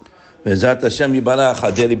Bezat Hashem Yibarach,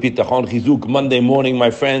 Hadeli Bitachon Chizuk, Monday morning, my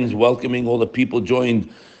friends, welcoming all the people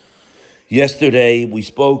joined yesterday. We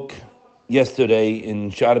spoke yesterday in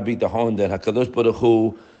Shara Bitachon that HaKadosh Baruch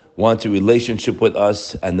Hu wants a relationship with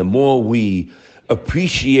us, and the more we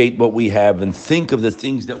appreciate what we have and think of the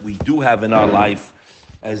things that we do have in our life,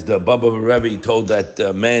 as the Baba Rebbe told that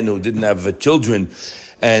man who didn't have children,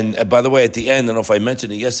 and by the way, at the end, I don't know if I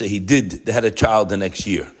mentioned it yesterday, they had a child the next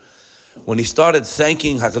year. When he started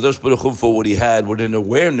thanking HaKadosh Baruch Hu for what he had, with an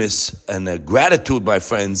awareness and a gratitude, my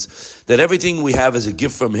friends, that everything we have is a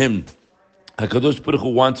gift from him. HaKadosh Baruch Hu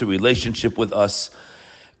wants a relationship with us,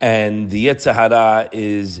 and the Yetzer Hara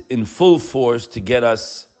is in full force to get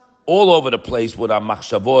us all over the place with our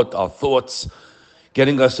machshavot, our thoughts,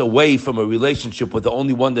 getting us away from a relationship with the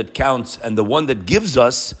only one that counts, and the one that gives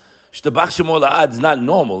us, Shtabach Shemo La'ad, is not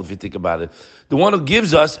normal if you think about it. The one who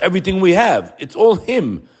gives us everything we have, it's all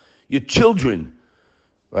him. Your children.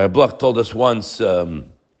 Rabbi Bloch told us once,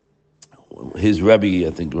 his Rebbe,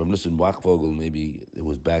 I think, Rabbi Nissan Wachvogel, maybe it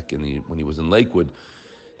was back when he was in Lakewood,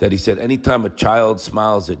 that he said, anytime a child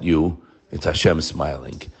smiles at you, it's Hashem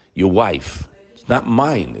smiling. Your wife, it's not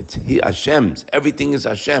mine, it's Hashem's. Everything is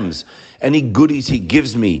Hashem's. Any goodies he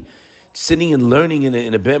gives me, sitting and learning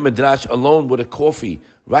in a Beit Midrash alone with a coffee,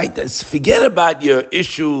 right? Forget about your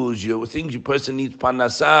issues, your things your person needs,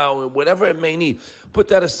 parnasah, or whatever it may need. Put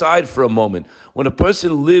that aside for a moment. When a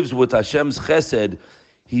person lives with Hashem's chesed,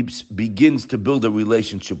 he begins to build a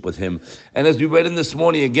relationship with him. And as we read in this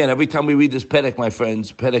morning, again, every time we read this Perek, my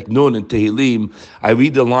friends, Perek Nun in Tehillim, I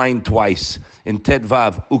read the line twice. In Tet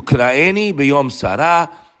Vav, Ukraini b'yom sarah,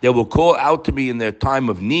 they will call out to me in their time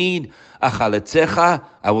of need. Achaletzecha,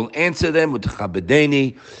 I will answer them with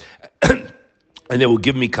chabedeni, and they will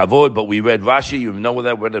give me kavod. But we read Rashi, you know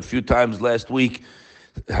that, we read it a few times last week.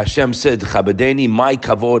 Hashem said, chabedeni, my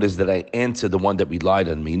kavod is that I answer the one that relied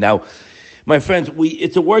on me. Now, my friends,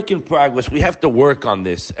 it's a work in progress. We have to work on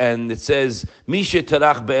this. And it says, Misha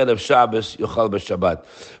tarach be'erev Shabbos yochal b'Shabbat.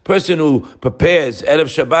 Person who prepares erev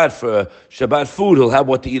Shabbat for Shabbat food, he'll have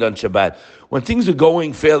what to eat on Shabbat. When things are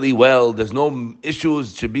going fairly well, there's no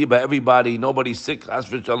issues, should be by everybody, nobody's sick,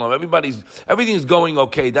 everything's going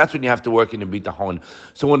okay, that's when you have to work in the bitachon.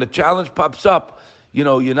 So when the challenge pops up,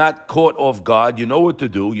 you're not caught off guard, you know what to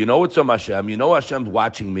do, you know it's from Hashem, you know Hashem's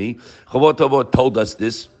watching me. Chavot Tovot told us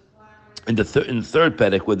this in the third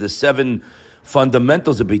Perek with the 7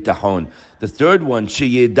 fundamentals of bitachon. The third one,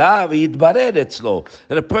 sheyeda v'yitbarer etzlo,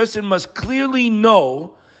 that a person must clearly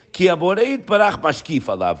know ki aboreit barach mashkif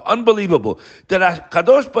alav. Unbelievable that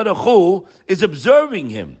Kadosh Baruch Hu is observing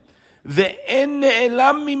him. And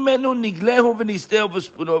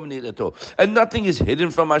nothing is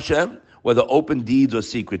hidden from Hashem, whether open deeds or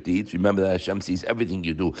secret deeds. Remember that Hashem sees everything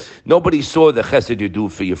you do. Nobody saw the chesed you do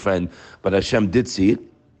for your friend, but Hashem did see it.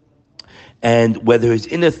 And whether his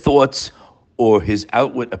inner thoughts or his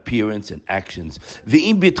outward appearance and actions. This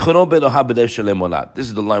is the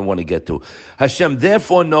line I want to get to. Hashem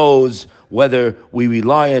therefore knows whether we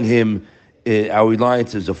rely on him, our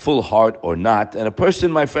reliance is a full heart or not. And a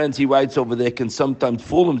person, my friends, he writes over there, can sometimes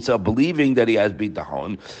fool himself believing that he has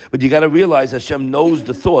bitachon. But you got to realize Hashem knows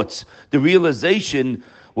the thoughts. The realization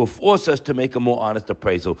will force us to make a more honest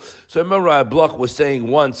appraisal. So I remember Rabbi Bloch was saying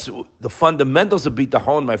once, the fundamentals of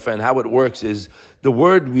bitachon, my friend, how it works is the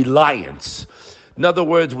word reliance. In other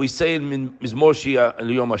words, we say in Mizmor Shia and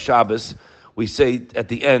Yom HaShabbos, we say at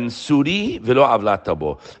the end, Suri v'lo avlat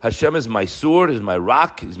tabo. Hashem is my sword, is my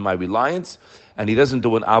rock, is my reliance, and he doesn't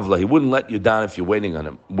do an avla. He wouldn't let you down if you're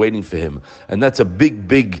waiting for him. And that's a big,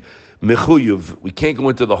 big mechuyuv. We can't go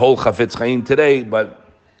into the whole Chafetz Chaim today, but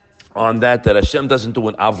on that Hashem doesn't do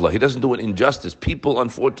an avla. He doesn't do an injustice. People,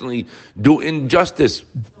 unfortunately, do injustice.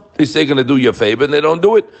 They say they're going to do you a favor, and they don't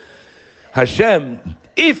do it. Hashem,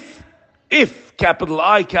 if, capital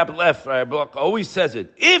I, capital F, Rabbi Bloch always says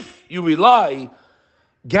it, if you rely,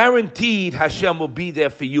 guaranteed Hashem will be there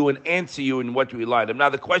for you and answer you in what you relied on. Now,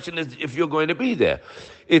 the question is if you're going to be there.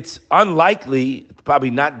 It's unlikely, it's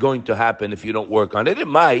probably not going to happen if you don't work on it. It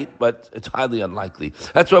might, but it's highly unlikely.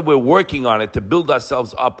 That's why we're working on it, to build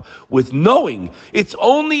ourselves up with knowing it's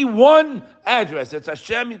only one address. It's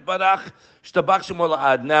Hashem Yitbarach Shtabach Shemo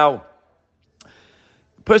La'ad. Now,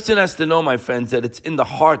 the person has to know, my friends, that it's in the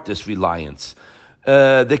heart, this reliance.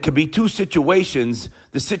 There could be 2 situations.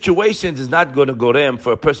 The situations is not going to go them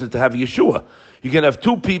for a person to have Yeshua. You can have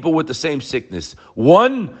 2 people with the same sickness.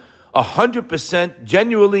 One, 100%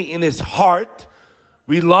 genuinely in his heart,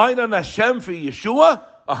 relied on Hashem for Yeshua,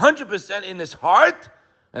 100% in his heart,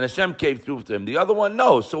 And Hashem came through to him. The other one,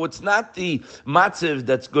 no. So it's not the matziv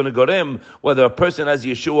that's going to go to him, whether a person has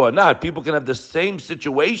Yeshua or not. People can have the same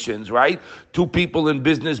situations, right? Two people in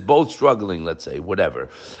business, both struggling, let's say, whatever.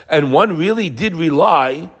 And one really did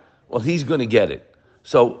rely, well, he's going to get it.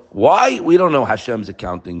 So why? We don't know Hashem's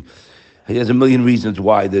accounting. He has a million reasons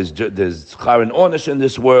why. There's char and onesh in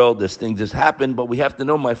this world. There's things that happen. But we have to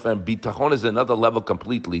know, my friend, bitachon is another level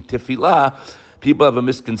completely. Tefillah, people have a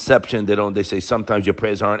misconception. They say sometimes your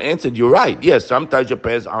prayers aren't answered. You're right. Yes, sometimes your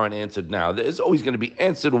prayers aren't answered now. There's always going to be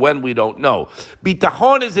answered when we don't know.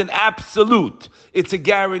 Bitachon is an absolute. It's a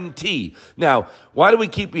guarantee. Now, why do we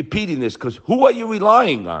keep repeating this? Because who are you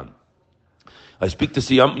relying on? I speak to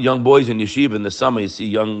see young boys in yeshiva in the summer. You see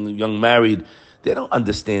young married. They don't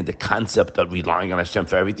understand the concept of relying on Hashem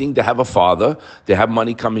for everything. They have a father. They have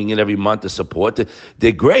money coming in every month to support.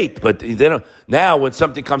 They're great, but they don't. Now, when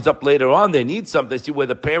something comes up later on, they need something. They see where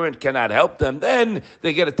the parent cannot help them. Then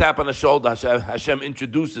they get a tap on the shoulder. Hashem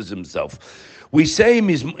introduces himself. We say in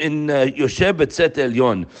Yoshev Betzet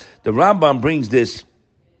Elyon, the Rambam brings this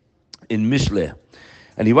in Mishle,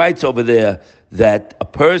 and he writes over there that a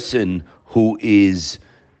person who is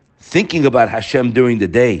thinking about Hashem during the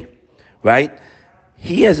day, right?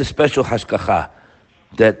 He has a special hashkacha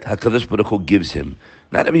that HaKadosh Baruch Hu gives him.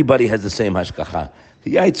 Not everybody has the same hashkacha.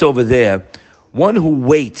 He writes over there, one who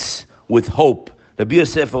waits with hope. Rabbi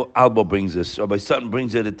Yosef Albo brings this. Rabbi Sutton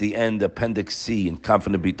brings it at the end, Appendix C, in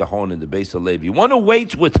Confident Bitachon in the base of Levi. One who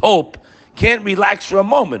waits with hope can't relax for a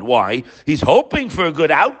moment. Why? He's hoping for a good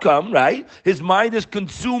outcome, right? His mind is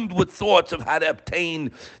consumed with thoughts of how to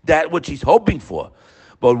obtain that which he's hoping for.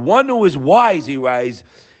 But one who is wise, he writes,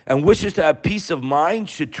 and wishes to have peace of mind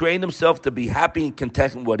should train himself to be happy and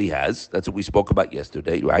content with what he has. That's what we spoke about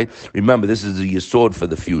yesterday, right? Remember, this is a yesod for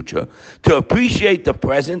the future. To appreciate the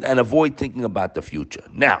present and avoid thinking about the future.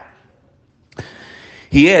 Now,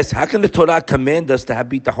 he asks, how can the Torah command us to have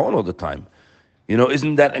bitachon all the time? You know,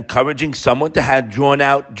 isn't that encouraging someone to have drawn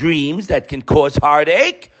out dreams that can cause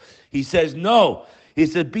heartache? He says, no. He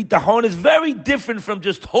said, bitachon is very different from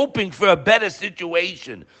just hoping for a better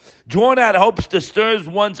situation. Drawn out hopes disturbs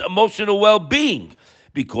one's emotional well-being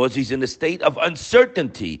because he's in a state of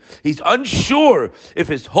uncertainty. He's unsure if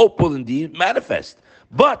his hope will indeed manifest.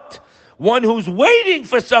 But one who's waiting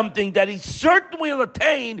for something that he certainly will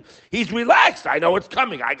attain, he's relaxed. I know it's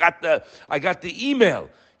coming. I got the email.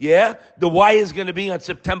 Yeah, the Y is going to be on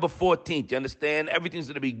September 14th. You understand? Everything's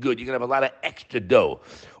going to be good. You're going to have a lot of extra dough.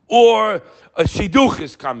 Or a shidduch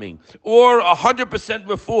is coming. Or 100%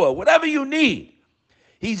 refuah. Whatever you need.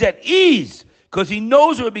 He's at ease because he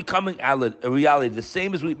knows it will be becoming a reality. The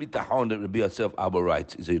same as we bitachon that Rabbi Yosef Abba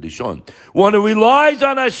writes. Is a Rishon. One who relies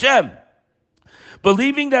on Hashem,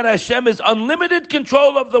 believing that Hashem is unlimited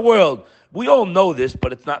control of the world. We all know this,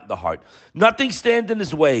 but it's not in the heart. Nothing stands in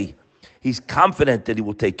his way. He's confident that he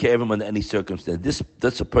will take care of him under any circumstance.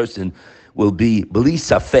 This a person will be beli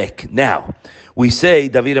safek. Now, we say,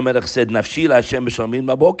 David HaMelech said, Nafshi Hashem b'shalmin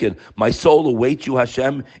mabokir. My soul awaits you,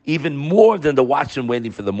 Hashem, even more than the watchman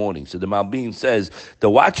waiting for the morning. So the Malbim says, the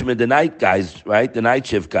watchmen, the night guys, right, the night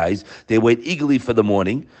shift guys, they wait eagerly for the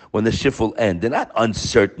morning when the shift will end. They're not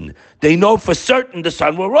uncertain. They know for certain the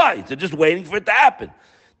sun will rise. They're just waiting for it to happen.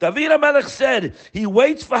 David HaMelech said he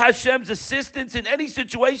waits for Hashem's assistance in any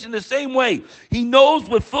situation the same way. He knows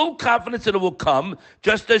with full confidence that it will come,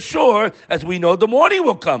 just as sure as we know the morning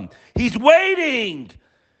will come. He's waiting.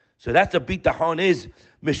 So that's what bitachon is.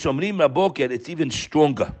 Mishomrim Raboker, it's even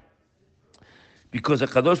stronger. Because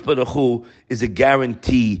HaKadosh Baruch Hu is a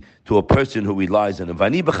guarantee to a person who relies on him. I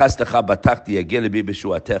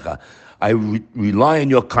rely on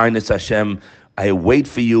your kindness, Hashem. I wait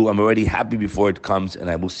for you. I'm already happy before it comes, and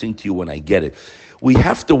I will sing to you when I get it. We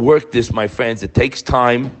have to work this, my friends. It takes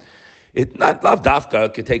time. It not lav dafka.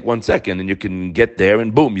 It can take 1 second, and you can get there,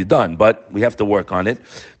 and boom, you're done. But we have to work on it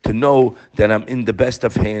to know that I'm in the best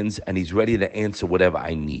of hands, and He's ready to answer whatever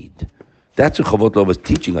I need. That's what Chavot Lov is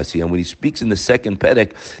teaching us here. And when he speaks in the second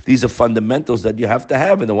Perek, these are fundamentals that you have to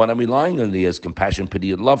have. And the one I'm relying on, He has compassion,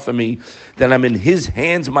 pity, and love for me. Then I'm in His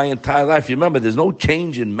hands my entire life. You remember, there's no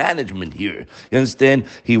change in management here. You understand?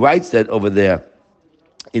 He writes that over there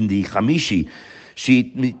in the Chamishi.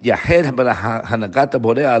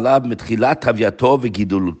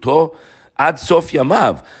 Ad Sof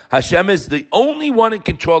Yamav. Hashem is the only one in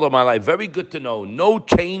control of my life. Very good to know. No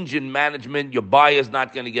change in management. Your buyer's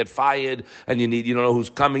not going to get fired, and you don't know who's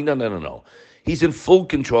coming. No. He's in full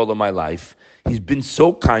control of my life. He's been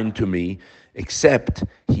so kind to me, except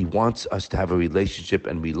He wants us to have a relationship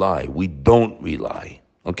and rely. We don't rely.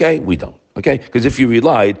 Okay? We don't. Okay? Because if you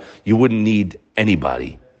relied, you wouldn't need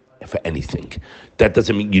anybody. for anything. That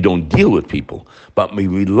doesn't mean you don't deal with people, but my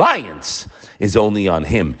reliance is only on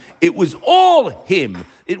Him. It was all Him.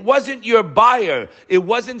 It wasn't your buyer. It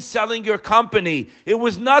wasn't selling your company. It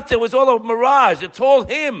was nothing. It was all a mirage. It's all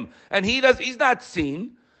Him, and He's not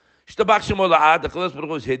seen. The Kadosh Baruch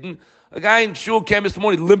Hu is hidden. A guy in shul came this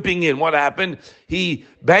morning limping in. What happened? He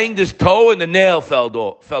banged his toe and the nail fell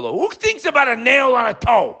off. Who thinks about a nail on a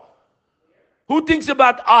toe? Who thinks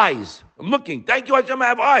about eyes? I'm looking. Thank you, Hashem, I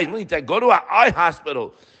have eyes. Go to an eye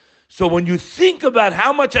hospital. So when you think about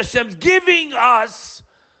how much Hashem's giving us,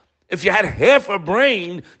 if you had half a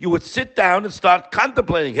brain, you would sit down and start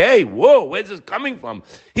contemplating, hey, whoa, where's this coming from?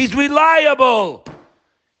 He's reliable.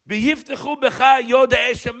 The whole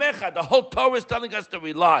Torah is telling us to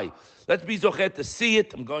rely. Let's be zochet to see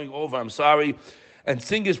it. I'm going over, I'm sorry. And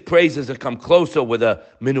sing His praises and come closer with a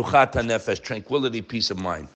minuchat nefesh, tranquility, peace of mind.